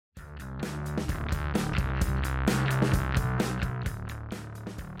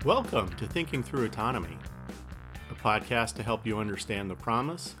Welcome to Thinking Through Autonomy, a podcast to help you understand the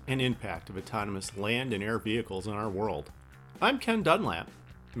promise and impact of autonomous land and air vehicles in our world. I'm Ken Dunlap,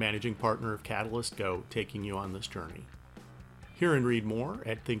 managing partner of Catalyst Go, taking you on this journey. Hear and read more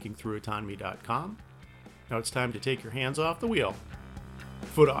at thinkingthroughautonomy.com. Now it's time to take your hands off the wheel,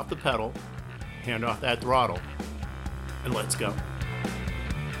 foot off the pedal, hand off that throttle, and let's go.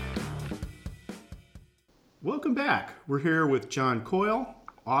 Welcome back. We're here with John Coyle,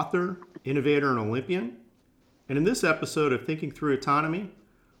 author, innovator, and Olympian. And in this episode of Thinking Through Autonomy,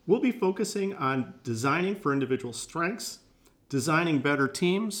 we'll be focusing on designing for individual strengths, designing better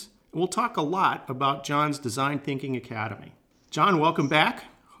teams, and we'll talk a lot about John's Design Thinking Academy. John, welcome back.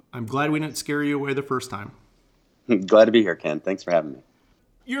 I'm glad we didn't scare you away the first time. Glad to be here, Ken. Thanks for having me.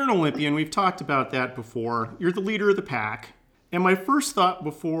 You're an Olympian. We've talked about that before. You're the leader of the pack. And my first thought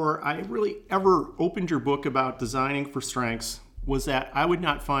before I really ever opened your book about designing for strengths was that I would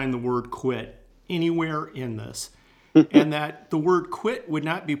not find the word quit anywhere in this, and that the word quit would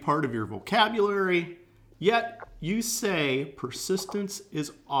not be part of your vocabulary. Yet you say persistence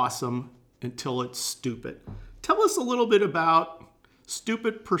is awesome until it's stupid. Tell us a little bit about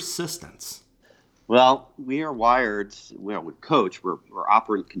stupid persistence. Well, we are wired, we coach, we're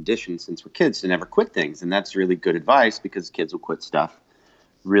operant conditioned since we're kids to never quit things. And that's really good advice because kids will quit stuff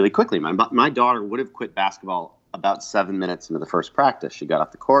really quickly. My daughter would have quit basketball about 7 minutes into the first practice. She got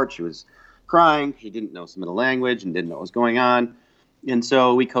off the court, she was crying, she didn't know some of the language and didn't know what was going on. And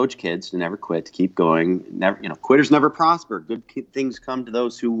so we coach kids to never quit, to keep going. Never, quitters never prosper. Good things come to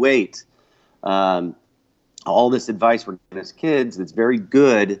those who wait. All this advice we're giving as kids, it's very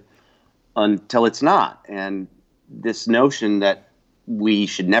good until it's not. And this notion that we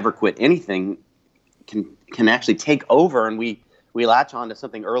should never quit anything can actually take over, and we latch on to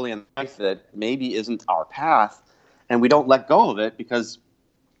something early in life that maybe isn't our path, and we don't let go of it because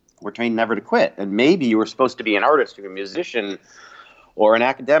we're trained never to quit. And maybe you were supposed to be an artist or a musician or an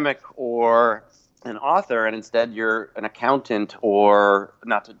academic or an author, and instead you're an accountant or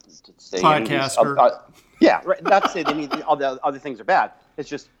not to say podcaster. Yeah, right, not to say that all the other things are bad. It's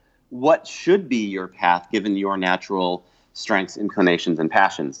just what should be your path given your natural strengths, inclinations, and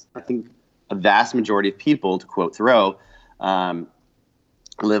passions. I think a vast majority of people, to quote Thoreau,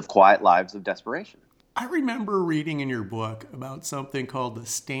 live quiet lives of desperation. I remember reading in your book about something called the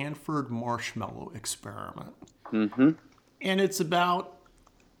Stanford Marshmallow Experiment. Mm-hmm. And it's about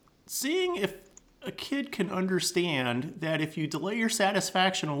seeing if a kid can understand that if you delay your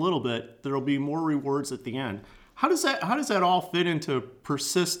satisfaction a little bit, there'll be more rewards at the end. How does that all fit into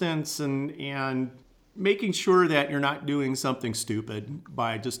persistence and making sure that you're not doing something stupid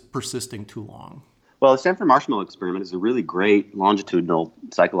by just persisting too long? Well, the Stanford Marshmallow Experiment is a really great longitudinal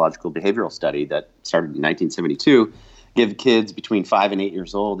psychological behavioral study that started in 1972. Give kids between 5 and 8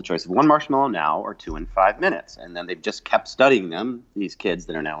 years old the choice of one marshmallow now or two in 5 minutes. And then they've just kept studying them, these kids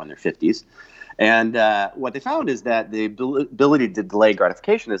that are now in their 50s. And what they found is that the ability to delay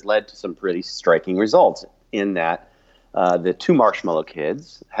gratification has led to some pretty striking results in that the 2 marshmallow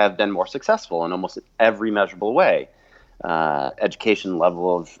kids have been more successful in almost every measurable way. Education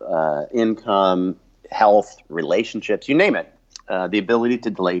level of income, health, relationships, you name it. The ability to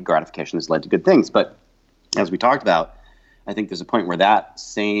delay gratification has led to good things. But as we talked about, I think there's a point where that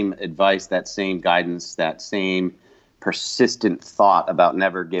same advice, that same guidance, that same persistent thought about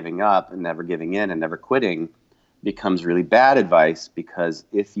never giving up and never giving in and never quitting becomes really bad advice, because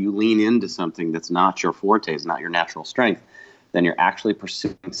if you lean into something that's not your forte, is not your natural strength, then you're actually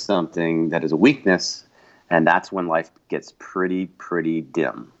pursuing something that is a weakness, and that's when life gets pretty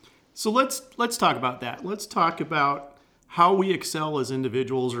dim. So let's talk about that. Let's talk about how we excel as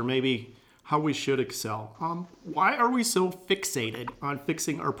individuals, or maybe how we should excel. Why are we so fixated on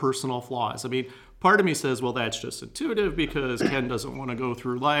fixing our personal flaws? I mean, part of me says, well, that's just intuitive because Ken doesn't want to go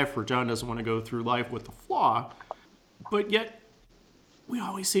through life, or John doesn't want to go through life with a flaw. But yet, we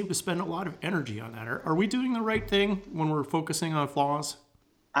always seem to spend a lot of energy on that. Are we doing the right thing when we're focusing on flaws?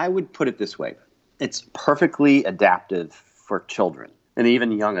 I would put it this way. It's perfectly adaptive for children and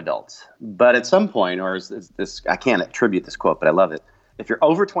even young adults. But at some point, or is this, I can't attribute this quote, but I love it. If you're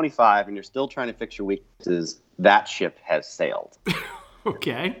over 25 and you're still trying to fix your weaknesses, that ship has sailed.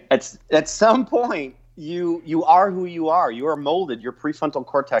 Okay. At some point, you are who you are. You are molded. Your prefrontal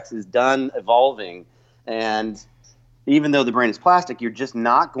cortex is done evolving. And even though the brain is plastic, you're just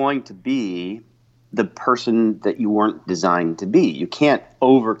not going to be the person that you weren't designed to be. You can't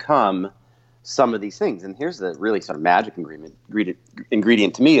overcome some of these things. And here's the really sort of magic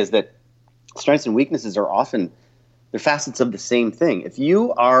ingredient to me is that strengths and weaknesses are often, they're facets of the same thing. If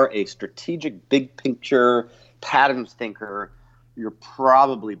you are a strategic, big picture, patterns thinker, you're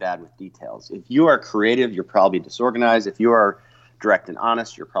probably bad with details. If you are creative, you're probably disorganized. If you are direct and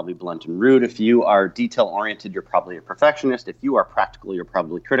honest, you're probably blunt and rude. If you are detail oriented, you're probably a perfectionist. If you are practical, you're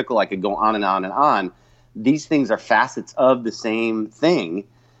probably critical. I could go on and on and on. These things are facets of the same thing,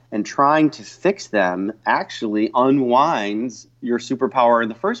 and trying to fix them actually unwinds your superpower in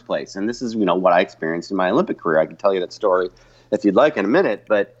the first place. And this is, what I experienced in my Olympic career. I can tell you that story if you'd like in a minute,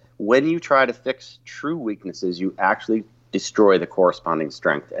 but when you try to fix true weaknesses, you actually destroy the corresponding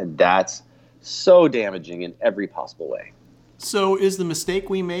strength, and that's so damaging in every possible way. So is the mistake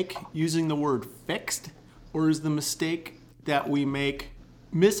we make using the word fixed, or is the mistake that we make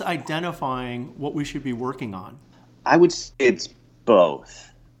misidentifying what we should be working on? I would say it's both.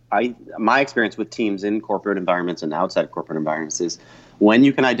 My experience with teams in corporate environments and outside of corporate environments is when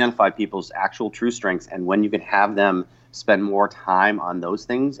you can identify people's actual true strengths and when you can have them spend more time on those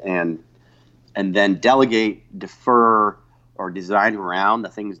things and then delegate, defer, or design around the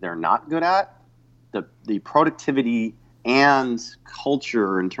things they're not good at, the productivity and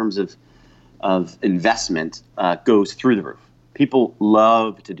culture in terms of investment goes through the roof. People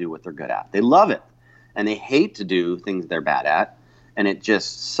love to do what they're good at. They love it. And they hate to do things they're bad at. And it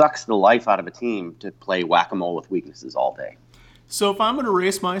just sucks the life out of a team to play whack-a-mole with weaknesses all day. So if I'm going to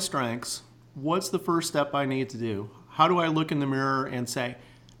race my strengths, what's the first step I need to do? How do I look in the mirror and say,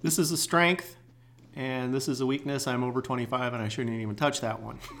 this is a strength and this is a weakness? I'm over 25 and I shouldn't even touch that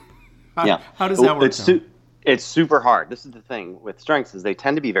one. How does that work? It's super hard. This is the thing with strengths is they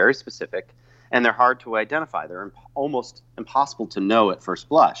tend to be very specific and they're hard to identify. They're almost impossible to know at first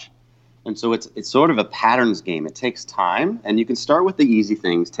blush. And so it's sort of a patterns game. It takes time, and you can start with the easy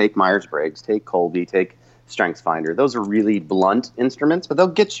things. Take Myers-Briggs, take Kolbe, take StrengthsFinder. Those are really blunt instruments, but they'll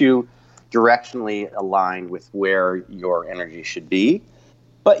get you directionally aligned with where your energy should be.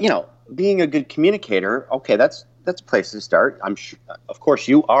 But, being a good communicator, okay, that's a place to start. I'm sure, of course,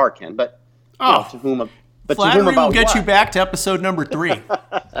 you are, Ken, but to whom will get you back to episode number 3.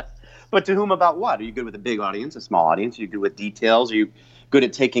 But to whom about what? Are you good with a big audience, a small audience? Are you good with details? Are you good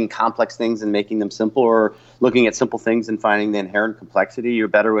at taking complex things and making them simple, or looking at simple things and finding the inherent complexity? You're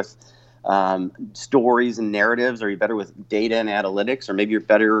better with stories and narratives? Are you better with data and analytics? Or maybe you're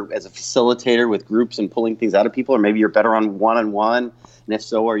better as a facilitator with groups and pulling things out of people? Or maybe you're better on one-on-one? And if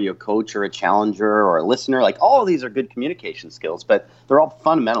so, are you a coach or a challenger or a listener? Like, all of these are good communication skills, but they're all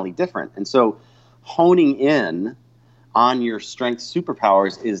fundamentally different. And so honing in on your strengths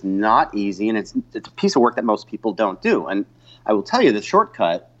superpowers is not easy, and it's a piece of work that most people don't do. And I will tell you the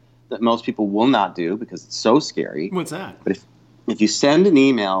shortcut that most people will not do because it's so scary. What's that? But if you send an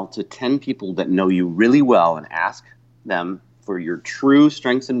email to 10 people that know you really well and ask them for your true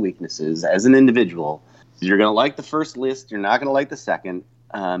strengths and weaknesses as an individual, you're going to like the first list. You're not going to like the second,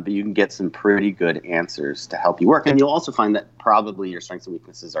 but you can get some pretty good answers to help you work. And you'll also find that probably your strengths and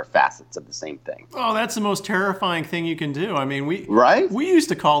weaknesses are facets of the same thing. Oh, that's the most terrifying thing you can do. I mean, we used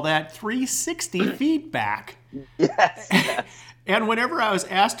to call that 360 feedback. Yes. And whenever I was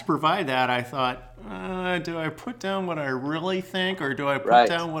asked to provide that, I thought, do I put down what I really think, or do I put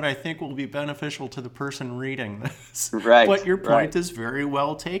down what I think will be beneficial to the person reading this? Right. But your point is very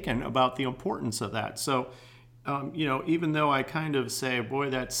well taken about the importance of that. So, even though I kind of say,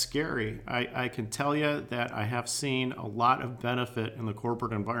 boy, that's scary, I can tell you that I have seen a lot of benefit in the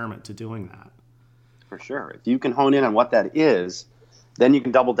corporate environment to doing that. For sure. If you can hone in on what that is, then you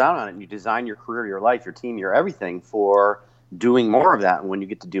can double down on it, and you design your career, your life, your team, your everything for doing more of that. And when you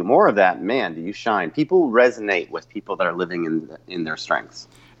get to do more of that, man, do you shine. People resonate with people that are living in their strengths.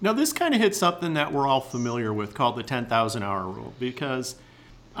 Now, this kind of hits something that we're all familiar with called the 10,000 hour rule, because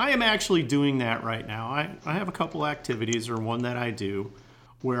I am actually doing that right now. I have a couple activities, or one that I do,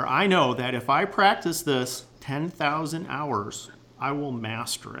 where I know that if I practice this 10,000 hours, I will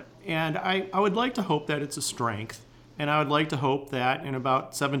master it. And I would like to hope that it's a strength. And I would like to hope that in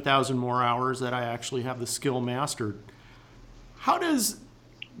about 7,000 more hours that I actually have the skill mastered. How does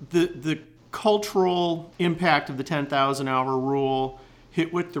the cultural impact of the 10,000 hour rule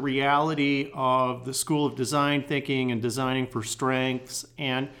hit with the reality of the School of Design thinking and designing for strengths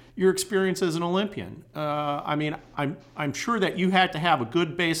and your experience as an Olympian? I'm sure that you had to have a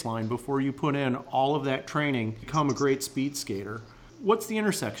good baseline before you put in all of that training to become a great speed skater. What's the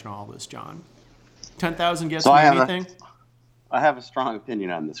intersection of all this, John? 10,000 gets me anything? I have a strong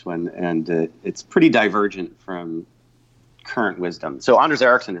opinion on this one, and it's pretty divergent from current wisdom. So Anders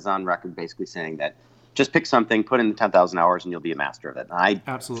Ericsson is on record basically saying that just pick something, put in the 10,000 hours, and you'll be a master of it. And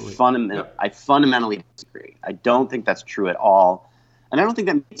Absolutely. I fundamentally disagree. I don't think that's true at all. And I don't think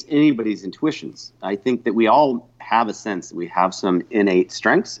that meets anybody's intuitions. I think that we all have a sense that we have some innate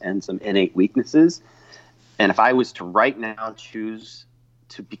strengths and some innate weaknesses. And if I was to right now choose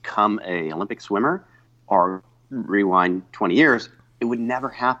to become an Olympic swimmer or rewind 20 years, it would never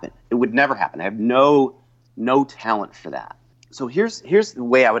happen. It would never happen. I have no talent for that. So here's the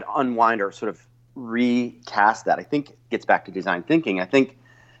way I would unwind or sort of recast that. I think it gets back to design thinking. I think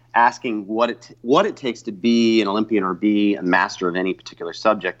asking what it takes to be an Olympian or be a master of any particular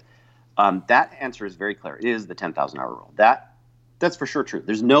subject, that answer is very clear. It is the 10,000-hour rule. That's for sure true.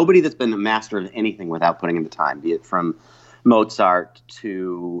 There's nobody that's been a master of anything without putting in the time, be it from Mozart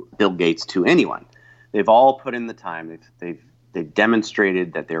to Bill Gates to anyone. They've all put in the time. They've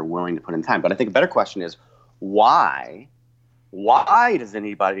demonstrated that they're willing to put in time. But I think a better question is, why does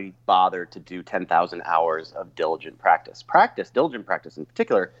anybody bother to do 10,000 hours of diligent practice? Diligent practice in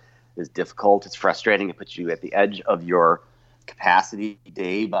particular, is difficult. It's frustrating. It puts you at the edge of your capacity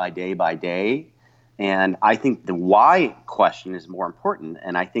day by day by day. And I think the why question is more important.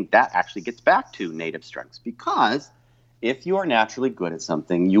 And I think that actually gets back to native strengths, because if you are naturally good at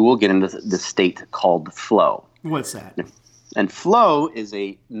something, you will get into the state called flow. What's that? And flow is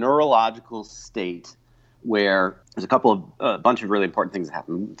a neurological state where there's a bunch of really important things that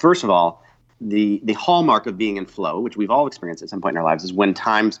happen. First of all, the hallmark of being in flow, which we've all experienced at some point in our lives, is when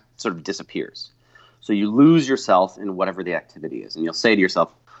time sort of disappears. So you lose yourself in whatever the activity is. And you'll say to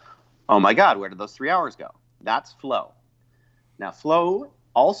yourself, oh my God, where did those 3 hours go? That's flow. Now, flow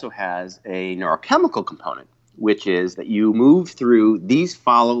also has a neurochemical component, which is that you move through these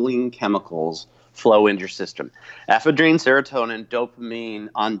following chemicals flow in your system: ephedrine, serotonin, dopamine,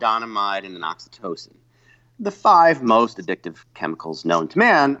 anandamide, and oxytocin. The 5 most addictive chemicals known to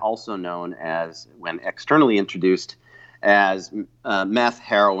man, also known as, when externally introduced, as meth,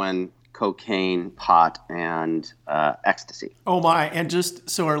 heroin, cocaine, pot, and ecstasy. Oh my, and just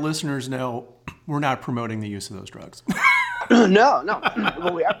so our listeners know, we're not promoting the use of those drugs. No.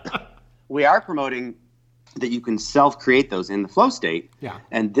 Well, we are promoting that you can self-create those in the flow state. Yeah.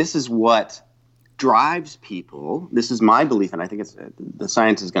 And this is what drives people. This is my belief, and I think the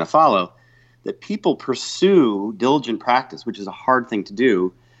science is going to follow, that people pursue diligent practice, which is a hard thing to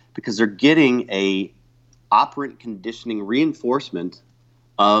do, because they're getting a operant conditioning reinforcement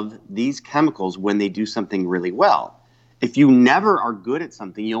of these chemicals when they do something really well. If you never are good at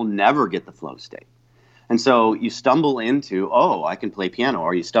something, you'll never get the flow state. And so you stumble into, oh, I can play piano,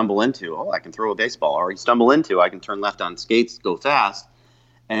 or you stumble into, oh, I can throw a baseball, or you stumble into, I can turn left on skates, go fast.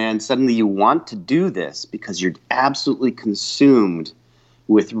 And suddenly you want to do this because you're absolutely consumed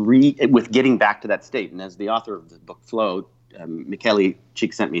with getting back to that state. And as the author of the book Flow, Michele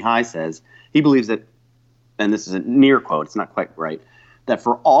Csikszentmihalyi, says, he believes that, and this is a near quote, it's not quite right, that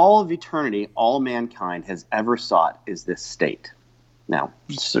for all of eternity, all mankind has ever sought is this state. Now,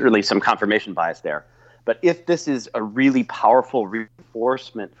 certainly some confirmation bias there. But if this is a really powerful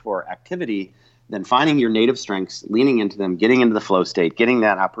reinforcement for activity, then finding your native strengths, leaning into them, getting into the flow state, getting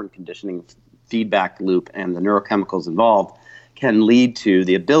that operant conditioning feedback loop and the neurochemicals involved can lead to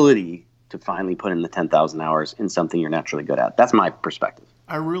the ability to finally put in the 10,000 hours in something you're naturally good at. That's my perspective.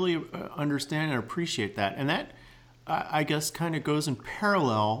 I really understand and appreciate that. And that, I guess, kind of goes in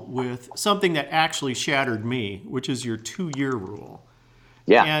parallel with something that actually shattered me, which is your 2-year rule.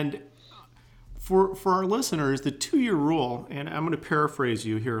 Yeah. And for our listeners, the 2-year rule, and I'm going to paraphrase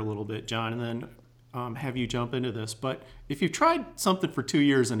you here a little bit, John, and then have you jump into this. But if you've tried something for 2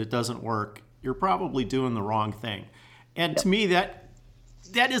 years and it doesn't work, you're probably doing the wrong thing. And to me, that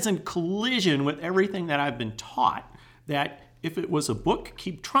is in collision with everything that I've been taught, that if it was a book,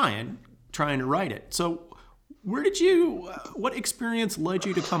 keep trying to write it. So what experience led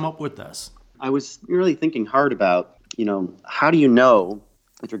you to come up with this? I was really thinking hard about, how do you know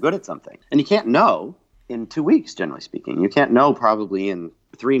if you're good at something? And you can't know in 2 weeks, generally speaking. You can't know probably in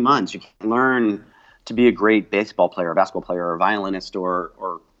 3 months. You can't learn to be a great baseball player, or basketball player, or a violinist,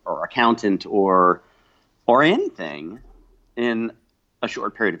 or accountant, or anything in a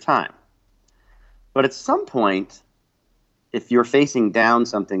short period of time. But at some point, if you're facing down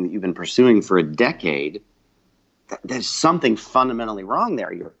something that you've been pursuing for a decade, there's something fundamentally wrong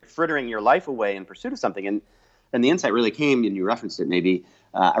there. You're frittering your life away in pursuit of something. And the insight really came, and you referenced it maybe.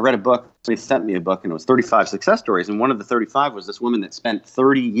 I read a book, somebody sent me a book, and it was 35 success stories. And one of the 35 was this woman that spent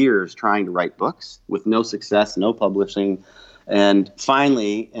 30 years trying to write books with no success, no publishing. And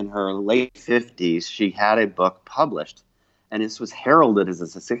finally, in her late 50s, she had a book published. And this was heralded as a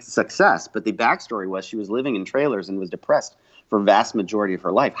success. But the backstory was she was living in trailers and was depressed for a vast majority of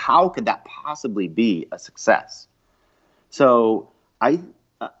her life. How could that possibly be a success? So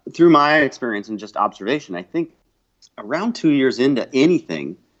through my experience and just observation, I think around 2 years into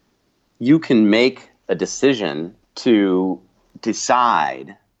anything, you can make a decision to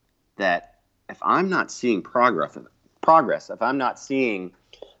decide that if I'm not seeing progress, if I'm not seeing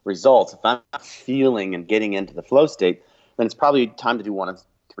results, if I'm not feeling and getting into the flow state, then it's probably time to do one of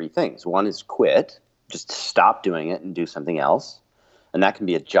three things. One is quit, just stop doing it and do something else. And that can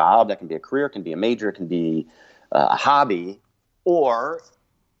be a job, that can be a career, it can be a major, it can be a hobby, or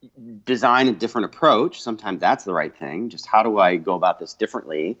design a different approach. Sometimes that's the right thing. Just how do I go about this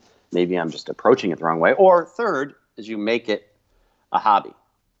differently? Maybe I'm just approaching it the wrong way. Or third is you make it a hobby.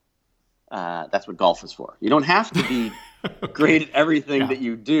 That's what golf is for. You don't have to be great at everything that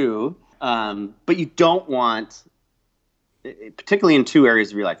you do, but you don't want, particularly in two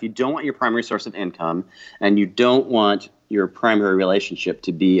areas of your life, you don't want your primary source of income, and you don't want your primary relationship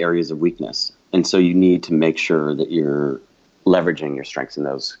to be areas of weakness. And so you need to make sure that you're leveraging your strengths in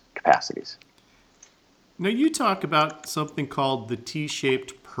those capacities. Now, you talk about something called the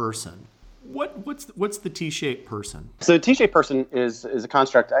T-shaped person. What's the T-shaped person? So the T-shaped person is a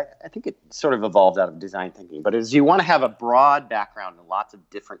construct. I think it sort of evolved out of design thinking, but you want to have a broad background and lots of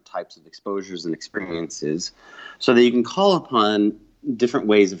different types of exposures and experiences so that you can call upon different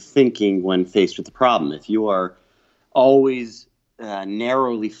ways of thinking when faced with the problem. If you are always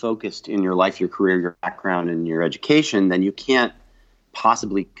narrowly focused in your life, your career, your background, and your education, then you can't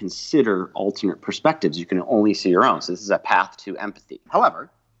possibly consider alternate perspectives. You can only see your own. So this is a path to empathy. However,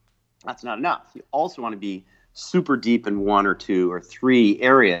 that's not enough. You also want to be super deep in one or two or three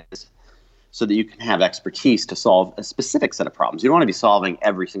areas so that you can have expertise to solve a specific set of problems. You don't want to be solving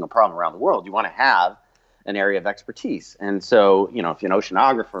every single problem around the world. You want to have an area of expertise. And so, if you're an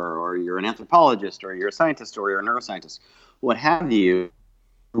oceanographer or you're an anthropologist or you're a scientist or you're a neuroscientist, what have you,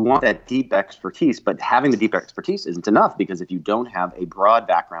 you want that deep expertise, but having the deep expertise isn't enough, because if you don't have a broad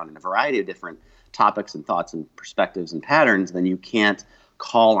background in a variety of different topics and thoughts and perspectives and patterns, then you can't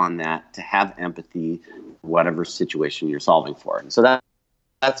call on that to have empathy, whatever situation you're solving for. And so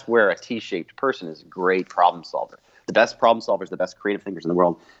that's where a T-shaped person is a great problem solver. The best problem solvers, the best creative thinkers in the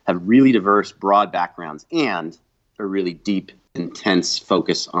world have really diverse, broad backgrounds and a really deep, intense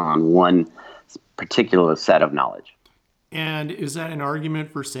focus on one particular set of knowledge. And is that an argument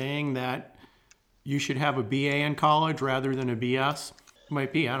for saying that you should have a BA in college rather than a BS?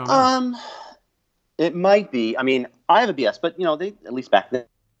 Might be, I don't know. It might be. I mean, I have a BS, but they, at least back then,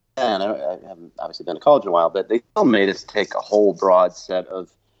 I haven't obviously been to college in a while, but they still made us take a whole broad set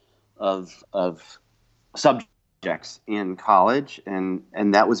of subjects in college, and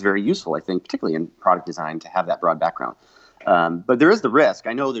that was very useful, I think, particularly in product design, to have that broad background. But there is the risk.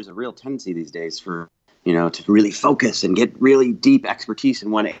 I know there's a real tendency these days for to really focus and get really deep expertise in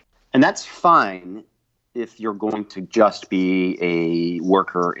one area. And that's fine if you're going to just be a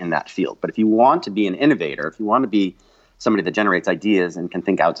worker in that field. But if you want to be an innovator, if you want to be somebody that generates ideas and can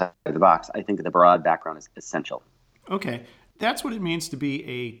think outside the box, I think that the broad background is essential. Okay. That's what it means to be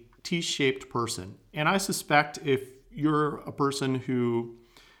a T-shaped person. And I suspect if you're a person who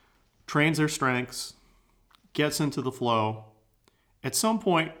trains their strengths, gets into the flow, at some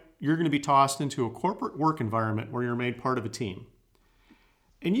point, you're going to be tossed into a corporate work environment where you're made part of a team.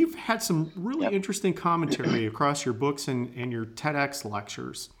 And you've had some really interesting commentary across your books and your TEDx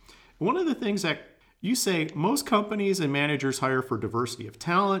lectures. One of the things that you say, most companies and managers hire for diversity of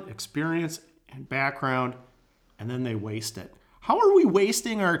talent, experience, and background, and then they waste it. How are we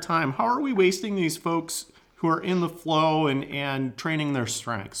wasting our time? How are we wasting these folks who are in the flow and training their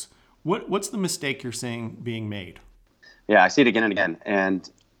strengths? What's the mistake you're seeing being made? Yeah, I see it again and again. And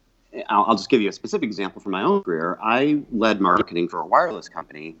I'll just give you a specific example from my own career. I led marketing for a wireless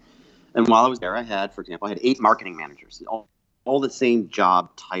company. And while I was there, I had 8 marketing managers, all the same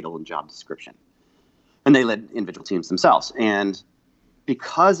job title and job description. And they led individual teams themselves. And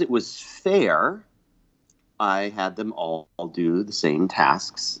because it was fair, I had them all do the same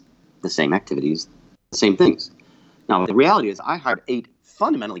tasks, the same activities, the same things. Now, the reality is I hired 8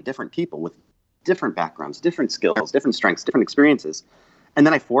 fundamentally different people with different backgrounds, different skills, different strengths, different experiences. And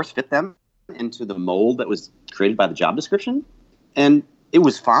then I force fit them into the mold that was created by the job description. And it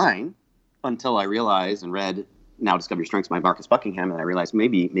was fine until I realized and read Now Discover Your Strengths by Marcus Buckingham. And I realized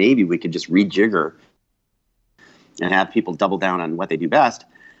maybe we could just rejigger and have people double down on what they do best.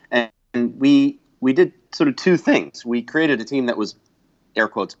 And we did sort of 2 things. We created a team that was, air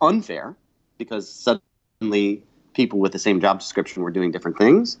quotes, unfair, because suddenly people with the same job description were doing different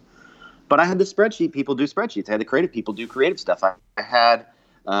things. But I had the spreadsheet people do spreadsheets. I had the creative people do creative stuff. I had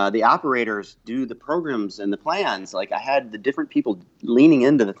the operators do the programs and the plans. Like, I had the different people leaning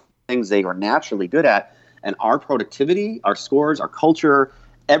into the things they were naturally good at. And our productivity, our scores, our culture,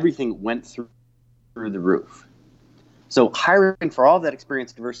 everything went through the roof. So hiring for all that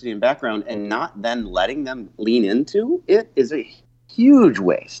experience, diversity, and background and not then letting them lean into it is a huge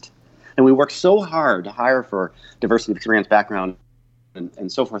waste. And we work so hard to hire for diversity of experience, background,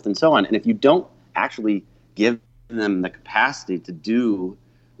 and so forth and so on. And if you don't actually give them the capacity to do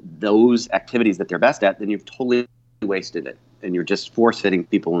those activities that they're best at, then you've totally wasted it. And you're just force-fitting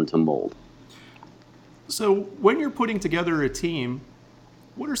people into mold. So when you're putting together a team,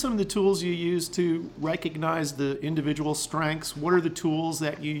 what are some of the tools you use to recognize the individual strengths? What are the tools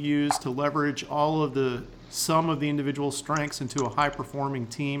that you use to leverage all of the sum of the individual strengths into a high-performing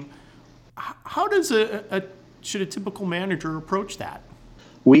team? How does should a typical manager approach that?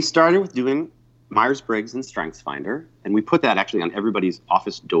 We started with doing Myers-Briggs and StrengthsFinder, and we put that actually on everybody's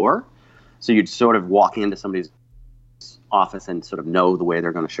office door. So you'd sort of walk into somebody's office and sort of know the way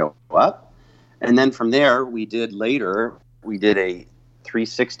they're going to show up. And then from there, we did a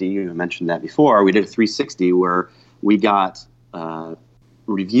 360, you mentioned that before, we did a 360 where we got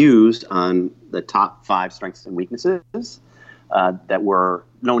reviews on the top 5 strengths and weaknesses that were,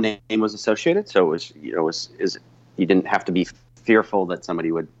 no name was associated. So it was, you didn't have to be fearful that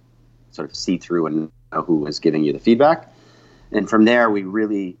somebody would sort of see through and know who was giving you the feedback. And from there, we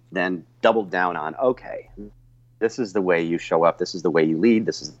really then doubled down on, okay, this is the way you show up. This is the way you lead.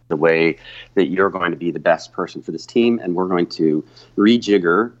 This is the way that you're going to be the best person for this team. And we're going to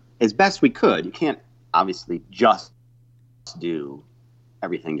rejigger as best we could. You can't obviously just do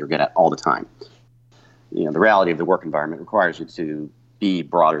everything you're good at all the time. The reality of the work environment requires you to be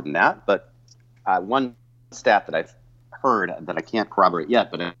broader than that. But one stat that I've heard that I can't corroborate yet,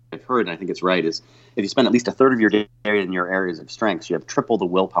 but I've heard, and I think it's right, is if you spend at least a third of your day in your areas of strengths, you have triple the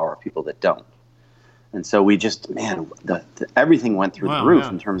willpower of people that don't. And so we just, everything went through the roof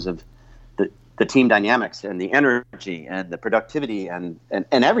in terms of the team dynamics and the energy and the productivity and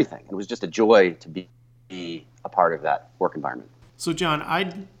everything. It was just a joy to be a part of that work environment. So John,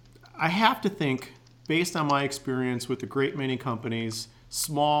 I have to think, based on my experience with a great many companies,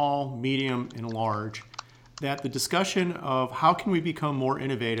 small, medium, and large, that the discussion of how can we become more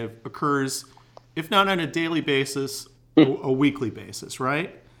innovative occurs, if not on a daily basis, a weekly basis,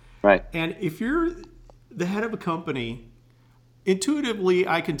 right? Right. And if you're the head of a company, intuitively,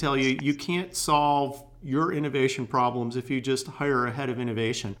 I can tell you, you can't solve your innovation problems if you just hire a head of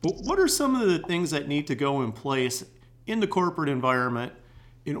innovation. But what are some of the things that need to go in place in the corporate environment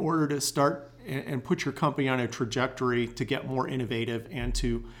in order to start and put your company on a trajectory to get more innovative and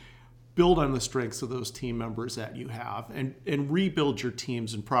to build on the strengths of those team members that you have and rebuild your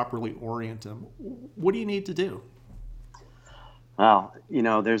teams and properly orient them? What do you need to do? Well,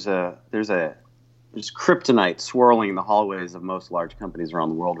 there's kryptonite swirling in the hallways of most large companies around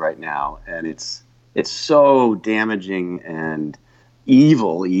the world right now, and it's so damaging and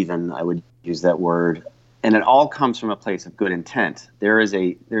evil, even, I would use that word, and it all comes from a place of good intent. There's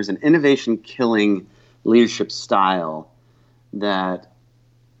an innovation killing leadership style that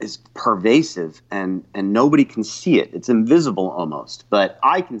is pervasive and nobody can see it. It's invisible almost, but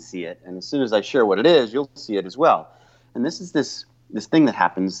I can see it, and as soon as I share what it is, you'll see it as well. And this is this thing that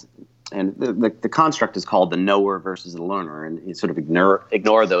happens, and the construct is called the knower versus the learner, and you sort of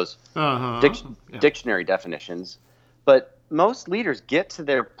ignore those dictionary definitions. But most leaders get to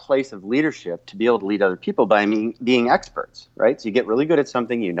their place of leadership to be able to lead other people by being experts, right? So you get really good at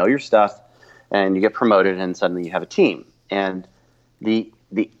something, you know your stuff, and you get promoted, and suddenly you have a team. And the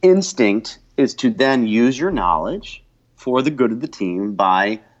instinct is to then use your knowledge for the good of the team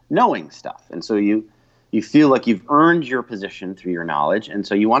by knowing stuff. And so you feel like you've earned your position through your knowledge, and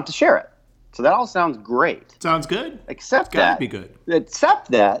so you want to share it. So that all sounds great. Sounds good. Except it's gotta be good. Except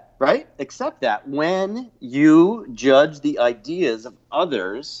that, right? Except that when you judge the ideas of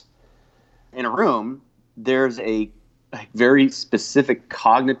others in a room, there's a very specific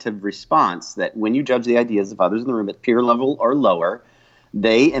cognitive response that when you judge the ideas of others in the room at peer level or lower,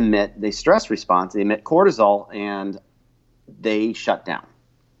 they emit the stress response, they emit cortisol, and they shut down.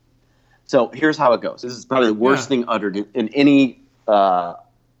 So here's how it goes. This is probably the worst thing uttered in any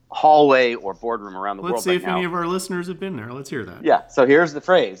hallway or boardroom around the world Let's see right if now. any of our listeners have been there. Let's hear that. Yeah. So here's the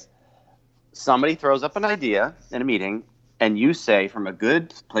phrase. Somebody throws up an idea in a meeting, and you say from a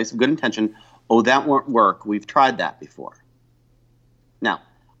good place of good intention, "Oh, that won't work. We've tried that before." Now,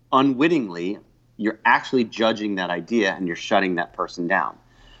 unwittingly, you're actually judging that idea, and you're shutting that person down.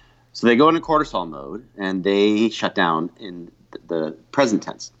 So they go into cortisol mode, and they shut down in the present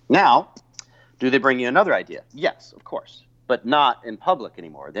tense. Now, do they bring you another idea? Yes, of course, but not in public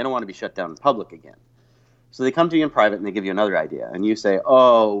anymore. They don't want to be shut down in public again. So they come to you in private and they give you another idea, and you say,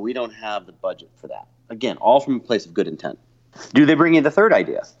 "Oh, we don't have the budget for that." Again, all from a place of good intent. Do they bring you the third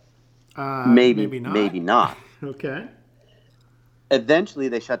idea? Maybe not. Maybe not. Okay. Eventually,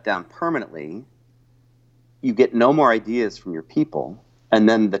 they shut down permanently. You get no more ideas from your people, And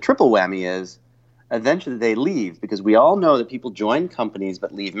then the triple whammy is eventually they leave, because we all know that people join companies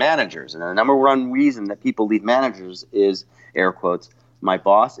but leave managers. And the number one reason that people leave managers is, air quotes, my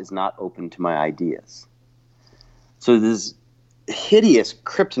boss is not open to my ideas. So this hideous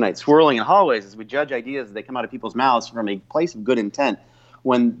kryptonite swirling in hallways as we judge ideas as they come out of people's mouths from a place of good intent,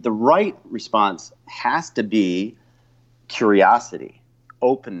 when the right response has to be curiosity,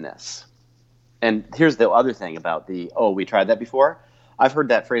 openness. And here's the other thing about we tried that before. I've heard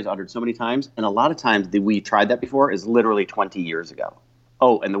that phrase uttered so many times, and a lot of times the we tried that before is literally 20 years ago.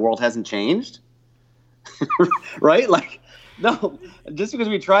 Oh, and the world hasn't changed? Right? Like, no, just because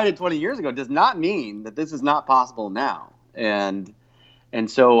we tried it 20 years ago does not mean that this is not possible now. And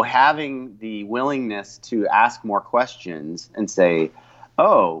so having the willingness to ask more questions and say,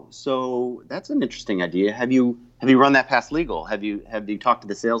 oh, so that's an interesting idea. Have you run that past legal? Have you talked to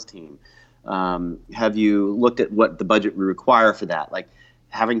the sales team? Have you looked at what the budget would require for that? Like,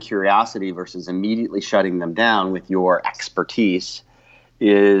 having curiosity versus immediately shutting them down with your expertise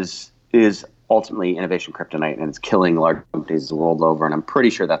is ultimately innovation kryptonite, and it's killing large companies the world over. And I'm pretty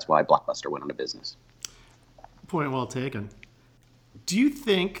sure that's why Blockbuster went out of business. Point well taken. Do you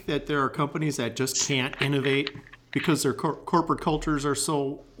think that there are companies that just can't innovate because their corporate cultures are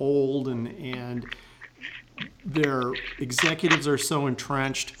so old and their executives are so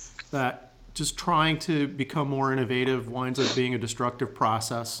entrenched that just trying to become more innovative winds up being a destructive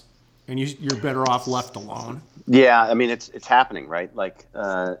process, and you're better off left alone? Yeah, I mean, it's happening, right? Like,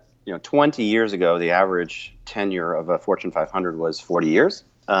 20 years ago, the average tenure of a Fortune 500 was 40 years.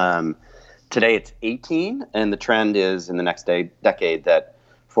 Today, it's 18, and the trend is in the next decade that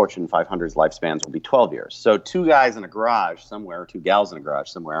Fortune 500's lifespans will be 12 years. So two guys in a garage somewhere, two gals in a garage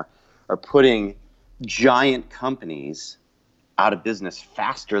somewhere, are putting giant companies out of business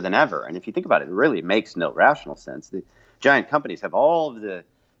faster than ever. And if you think about it, it really makes no rational sense. The giant companies have all of the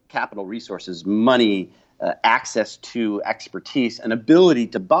capital resources, money, access to expertise, and ability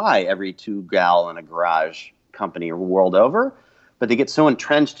to buy every two gal in a garage company world over. But they get so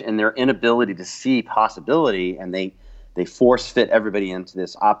entrenched in their inability to see possibility, and they force fit everybody into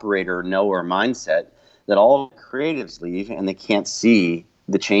this operator knower mindset, that all the creatives leave and they can't see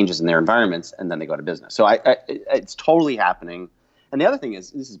the changes in their environments, and then they go to business. So it's totally happening. And the other thing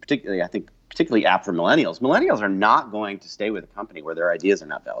is, this is particularly apt for millennials. Millennials are not going to stay with a company where their ideas are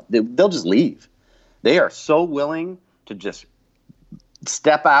not valid. They'll just leave. They are so willing to just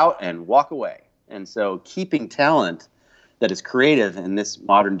step out and walk away. And so keeping talent that is creative in this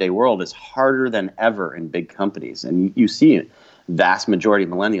modern day world is harder than ever in big companies. And you see vast majority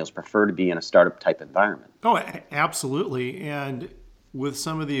of millennials prefer to be in a startup type environment. Oh, absolutely. And with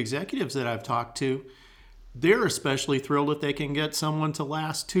some of the executives that I've talked to, they're especially thrilled if they can get someone to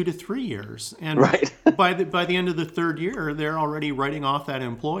last 2 to 3 years. And right. by the end of the third year, they're already writing off that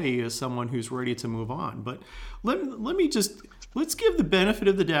employee as someone who's ready to move on. But let's give the benefit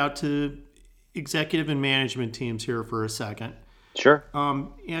of the doubt to executive and management teams here for a second. Sure.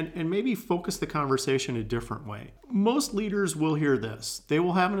 And maybe focus the conversation a different way. Most leaders will hear this. They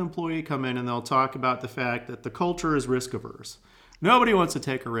will have an employee come in and they'll talk about the fact that the culture is risk averse. Nobody wants to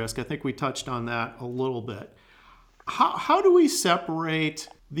take a risk. I think we touched on that a little bit. How do we separate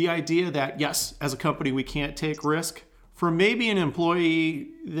the idea that, yes, as a company, we can't take risk from maybe an employee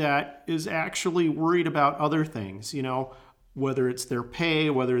that is actually worried about other things, whether it's their pay,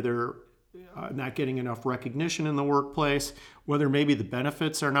 whether they're not getting enough recognition in the workplace, whether maybe the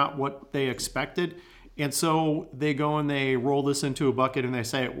benefits are not what they expected. And so they go and they roll this into a bucket and they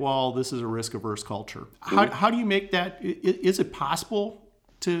say, well, this is a risk-averse culture. How do you make that? Is it possible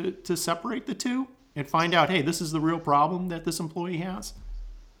to separate the two and find out, hey, this is the real problem that this employee has?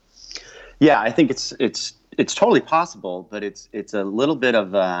 Yeah, I think it's totally possible, but it's a little bit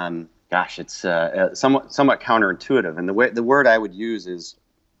of it's somewhat counterintuitive. And the word I would use is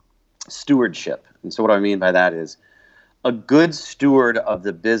stewardship. And so what I mean by that is a good steward of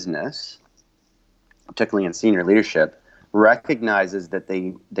the business, particularly in senior leadership, recognizes that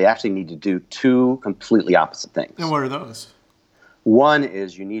they actually need to do two completely opposite things. And what are those? One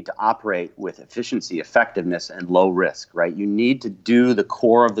is you need to operate with efficiency, effectiveness, and low risk, right? You need to do the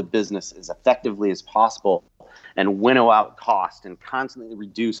core of the business as effectively as possible and winnow out cost and constantly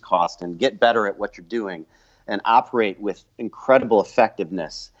reduce cost and get better at what you're doing and operate with incredible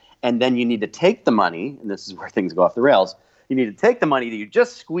effectiveness. And then you need to take the money, and this is where things go off the rails, you need to take the money that you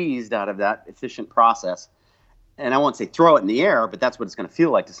just squeezed out of that efficient process, and I won't say throw it in the air, but that's what it's going to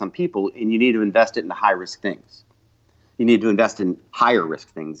feel like to some people, and you need to invest it into high-risk things. You need to invest in higher-risk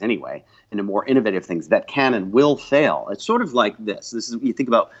things anyway, into more innovative things that can and will fail. It's sort of like this. This is, you think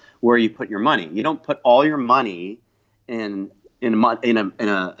about where you put your money. You don't put all your money in in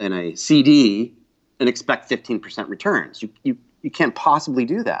a CD and expect 15% returns. You can't possibly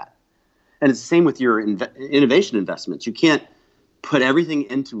do that. And it's the same with your innovation investments. You can't put everything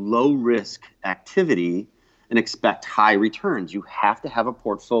into low risk activity and expect high returns. You have to have a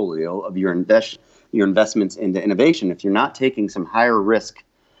portfolio of your investments into innovation. If you're not taking some higher risk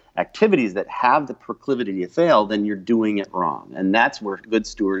activities that have the proclivity to fail, then you're doing it wrong. And that's where good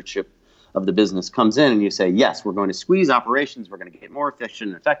stewardship of the business comes in. And you say, yes, we're going to squeeze operations, we're going to get more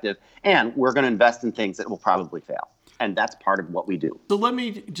efficient and effective, and we're going to invest in things that will probably fail. And that's part of what we do. So let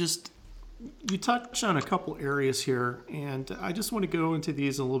me just, you touched on a couple areas here, and I just want to go into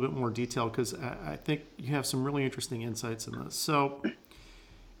these in a little bit more detail because I think you have some really interesting insights in this. So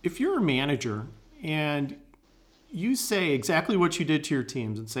if you're a manager and you say exactly what you did to your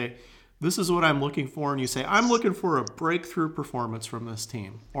teams and say, this is what I'm looking for, and you say, I'm looking for a breakthrough performance from this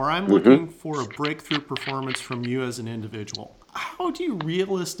team, or I'm looking for a breakthrough performance from you as an individual. How do you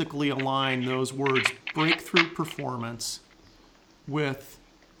realistically align those words, breakthrough performance, with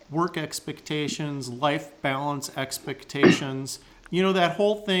work expectations, life balance expectations, that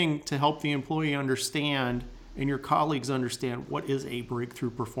whole thing to help the employee understand and your colleagues understand what is a breakthrough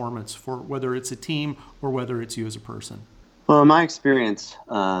performance for whether it's a team or whether it's you as a person? Well, in my experience,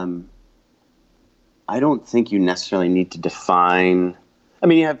 I don't think you necessarily need to define. I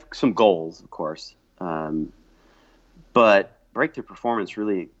mean, you have some goals, of course, but breakthrough performance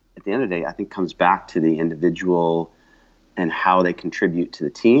really, at the end of the day, I think comes back to the individual and how they contribute to the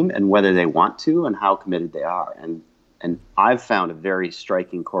team and whether they want to and how committed they are. And I've found a very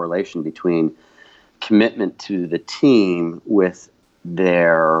striking correlation between commitment to the team with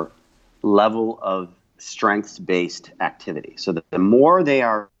their level of strengths-based activity. So that the more they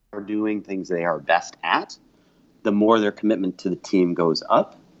are doing things they are best at, the more their commitment to the team goes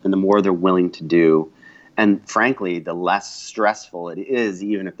up and the more they're willing to do. And frankly, the less stressful it is,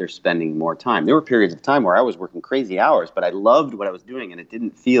 even if they're spending more time. There were periods of time where I was working crazy hours, but I loved what I was doing and it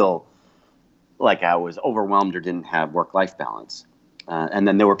didn't feel like I was overwhelmed or didn't have work-life balance. And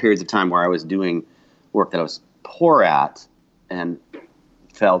then there were periods of time where I was doing work that I was poor at and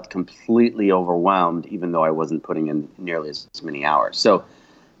felt completely overwhelmed, even though I wasn't putting in nearly as many hours. So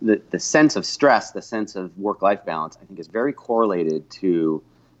the sense of stress, the sense of work-life balance, I think is very correlated to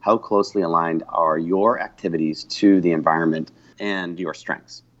how closely aligned are your activities to the environment and your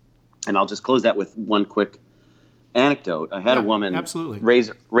strengths. And I'll just close that with one quick anecdote. I had a woman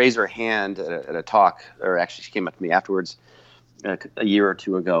raise her hand at a talk, or actually she came up to me afterwards a year or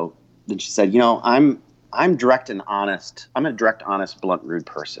two ago, and she said, I'm direct and honest. I'm a direct, honest, blunt, rude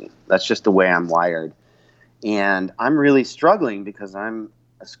person. That's just the way I'm wired. And I'm really struggling because I'm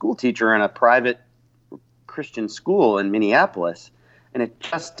a school teacher in a private Christian school in Minneapolis, and it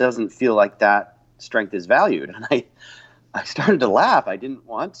just doesn't feel like that strength is valued. And I started to laugh. I didn't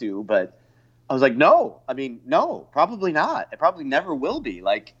want to, but I was like, no, probably not. It probably never will be.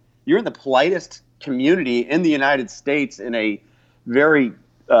 Like, you're in the politest community in the United States in a very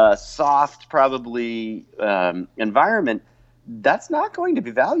soft, probably environment. That's not going to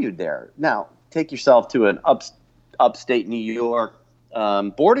be valued there. Now, take yourself to an upstate New York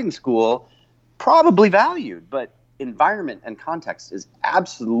boarding school, probably valued, but environment and context is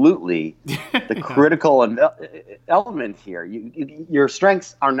absolutely the critical element here. Your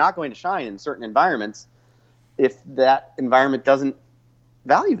strengths are not going to shine in certain environments if that environment doesn't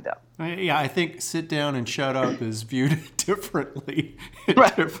value them. Yeah, I think sit down and shut up is viewed differently in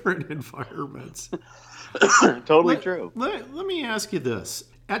different environments. Totally true. Let me ask you this.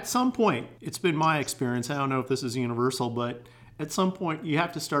 At some point, it's been my experience, I don't know if this is universal, but at some point you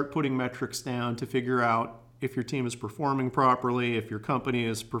have to start putting metrics down to figure out if your team is performing properly, if your company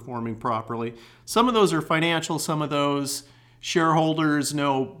is performing properly. Some of those are financial, some of those shareholders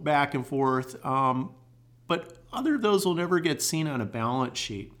know back and forth, but other of those will never get seen on a balance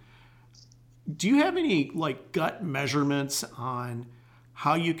sheet. Do you have any gut measurements on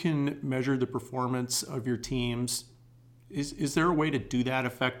how you can measure the performance of your teams? Is there a way to do that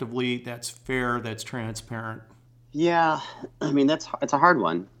effectively, that's fair, that's transparent? Yeah, I mean, it's a hard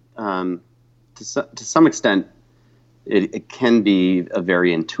one. To some extent, it can be a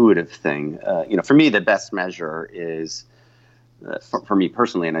very intuitive thing. For me, the best measure is, for me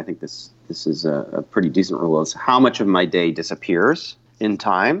personally, and I think this is a pretty decent rule, is how much of my day disappears in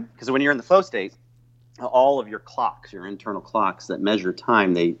time. Because when you're in the flow state, all of your clocks, your internal clocks that measure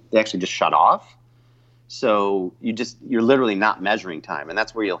time, they actually just shut off. So you're literally not measuring time, and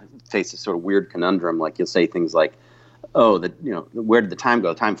that's where you'll face this sort of weird conundrum. Like, you'll say things like, "Oh, where did the time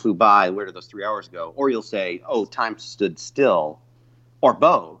go? Time flew by. Where did those 3 hours go?" Or you'll say, "Oh, time stood still," or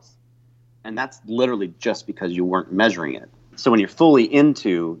both, and that's literally just because you weren't measuring it. So when you're fully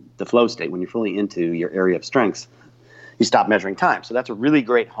into the flow state, when you're fully into your area of strengths, you stop measuring time. So that's a really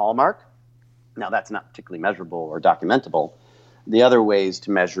great hallmark. Now, that's not particularly measurable or documentable. The other ways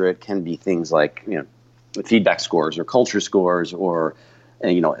to measure it can be things like, feedback scores or culture scores or,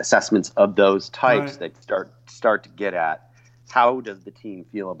 assessments of those types that start to get at how does the team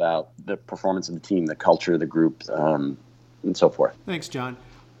feel about the performance of the team, the culture of the group, and so forth. Thanks, John.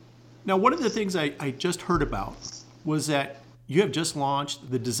 Now, one of the things I just heard about was that you have just launched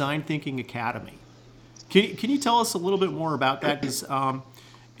the Design Thinking Academy. Can you tell us a little bit more about that? Because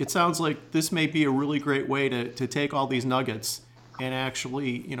it sounds like this may be a really great way to take all these nuggets and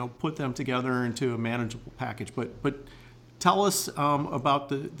actually, put them together into a manageable package. But tell us about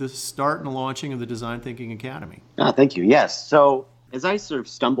the start and the launching of the Design Thinking Academy. Thank you. Yes. So as I sort of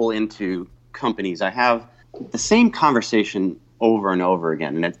stumble into companies, I have the same conversation over and over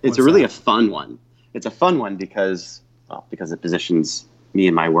again, and it's a fun one. It's a fun one because it positions me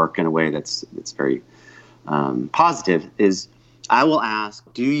and my work in a way that's very positive. Is I will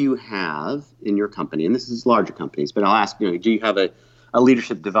ask, do you have in your company, and this is larger companies, but I'll ask, do you have a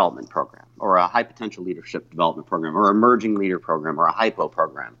leadership development program or a high potential leadership development program or emerging leader program or a hypo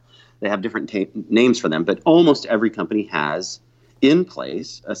program? They have different names for them, but almost every company has in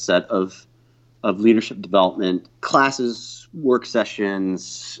place a set of leadership development classes, work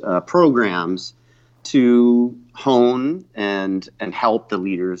sessions, programs to hone and help the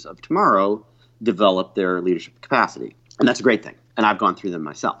leaders of tomorrow develop their leadership capacity. And that's a great thing. And I've gone through them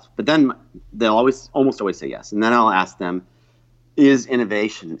myself. But then they'll almost always say yes. And then I'll ask them, is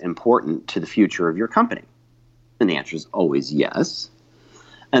innovation important to the future of your company? And the answer is always yes.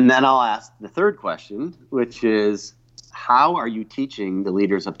 And then I'll ask the third question, which is, how are you teaching the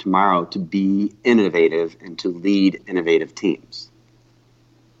leaders of tomorrow to be innovative and to lead innovative teams?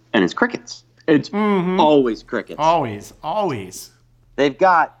 And it's crickets. It's always crickets. Always. They've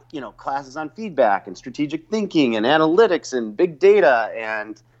got, classes on feedback and strategic thinking and analytics and big data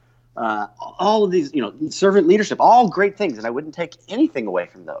and all of these, servant leadership, all great things. And I wouldn't take anything away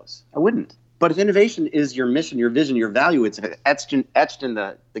from those. I wouldn't. But if innovation is your mission, your vision, your value, it's etched in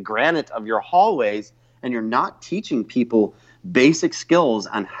the granite of your hallways, and you're not teaching people basic skills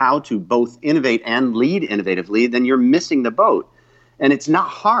on how to both innovate and lead innovatively, then you're missing the boat. And it's not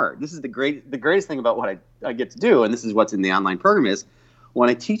hard. This is the greatest thing about what I get to do, and this is what's in the online program, is when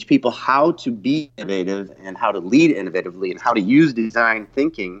I teach people how to be innovative and how to lead innovatively and how to use design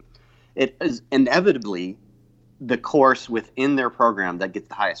thinking, it is inevitably the course within their program that gets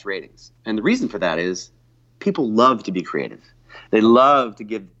the highest ratings. And the reason for that is people love to be creative. They love to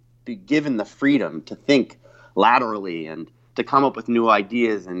be given the freedom to think laterally and to come up with new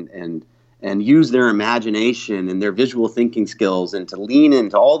ideas and use their imagination and their visual thinking skills and to lean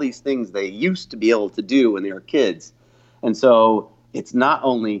into all these things they used to be able to do when they were kids. And so it's not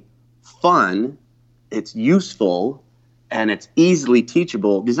only fun, it's useful, and it's easily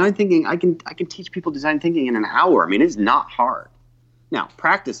teachable. Design thinking, I can teach people design thinking in an hour. I mean, it's not hard. Now,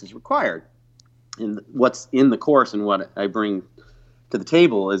 practice is required. And what's in the course and what I bring to the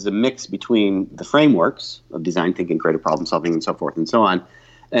table is a mix between the frameworks of design thinking, creative problem solving, and so forth and so on,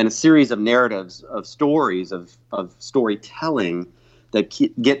 and a series of narratives, of stories, of storytelling that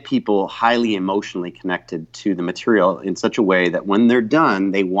get people highly emotionally connected to the material in such a way that when they're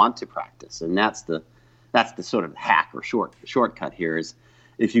done, they want to practice. And that's the sort of hack or shortcut here is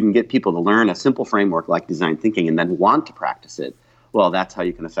if you can get people to learn a simple framework like design thinking and then want to practice it, well, that's how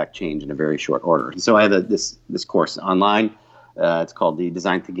you can affect change in a very short order. And so I have this course online. It's called the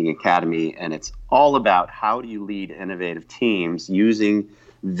Design Thinking Academy, and it's all about how do you lead innovative teams using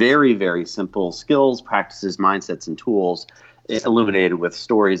very, very simple skills, practices, mindsets, and tools illuminated with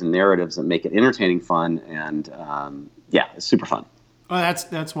stories and narratives that make it entertaining, fun, and it's super fun. Oh,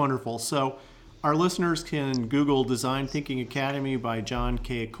 that's wonderful. So our listeners can Google Design Thinking Academy by John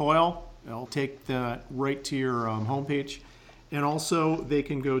K. Coyle. I'll take that right to your homepage. And also they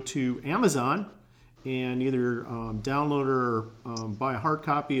can go to Amazon and either download or buy a hard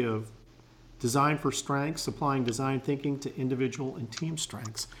copy of Design for Strengths, Applying Design Thinking to Individual and Team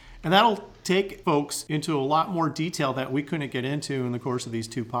Strengths. And that'll take folks into a lot more detail that we couldn't get into in the course of these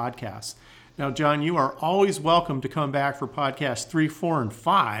two podcasts. Now, John, you are always welcome to come back for podcasts 3, 4, and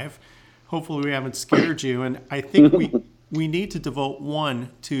 5. Hopefully we haven't scared you. And I think we need to devote one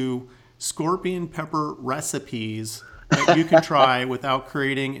to scorpion pepper recipes that you can try without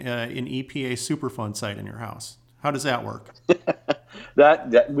creating an EPA Superfund site in your house. How does that work?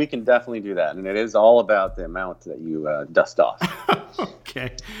 That we can definitely do that, and it is all about the amount that you dust off.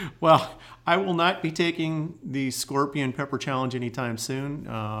 Okay. Well, I will not be taking the Scorpion Pepper Challenge anytime soon.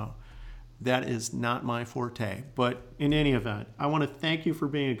 That is not my forte. But in any event, I want to thank you for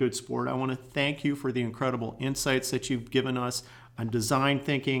being a good sport. I want to thank you for the incredible insights that you've given us on design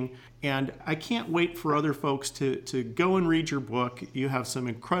thinking. And I can't wait for other folks to go and read your book. You have some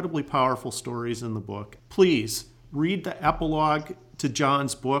incredibly powerful stories in the book. Please read the epilogue to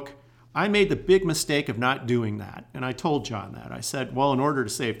John's book. I made the big mistake of not doing that. And I told John that. I said, well, in order to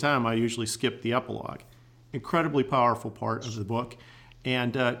save time, I usually skip the epilogue. Incredibly powerful part of the book.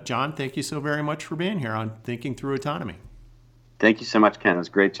 And John, thank you so very much for being here on Thinking Through Autonomy. Thank you so much, Ken. It was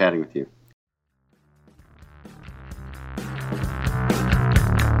great chatting with you.